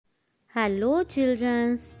Hello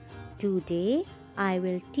children. Today I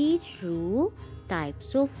will teach you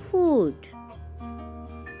types of food.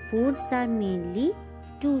 Foods are mainly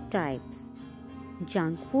two types: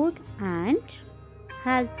 junk food and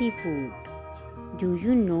healthy food. Do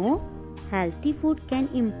you know healthy food can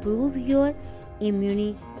improve your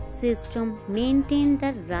immune system, maintain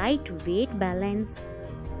the right weight balance,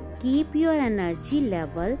 keep your energy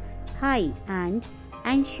level high and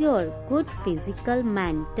ensure good physical,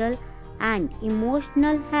 mental and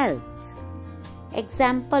emotional health.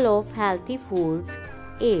 Example of healthy food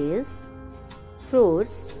is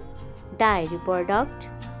fruits, dairy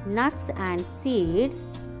product, nuts and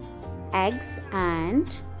seeds, eggs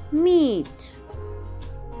and meat.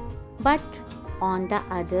 But on the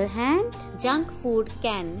other hand, junk food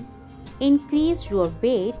can increase your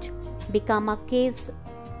weight, become a case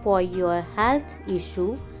for your health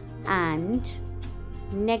issue and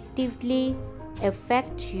negatively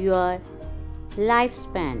affect your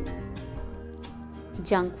lifespan.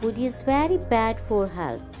 Junk food is very bad for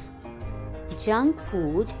health. Junk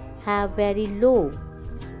food have very low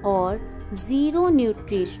or zero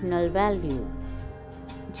nutritional value.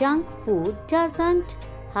 Junk food doesn't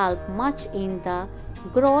help much in the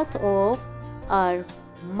growth of our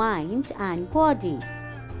mind and body.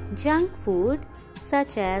 Junk food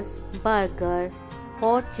such as burger,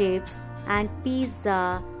 hot chips and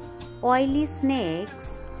pizza, oily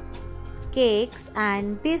snacks, cakes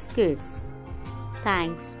and biscuits.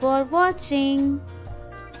 Thanks for watching.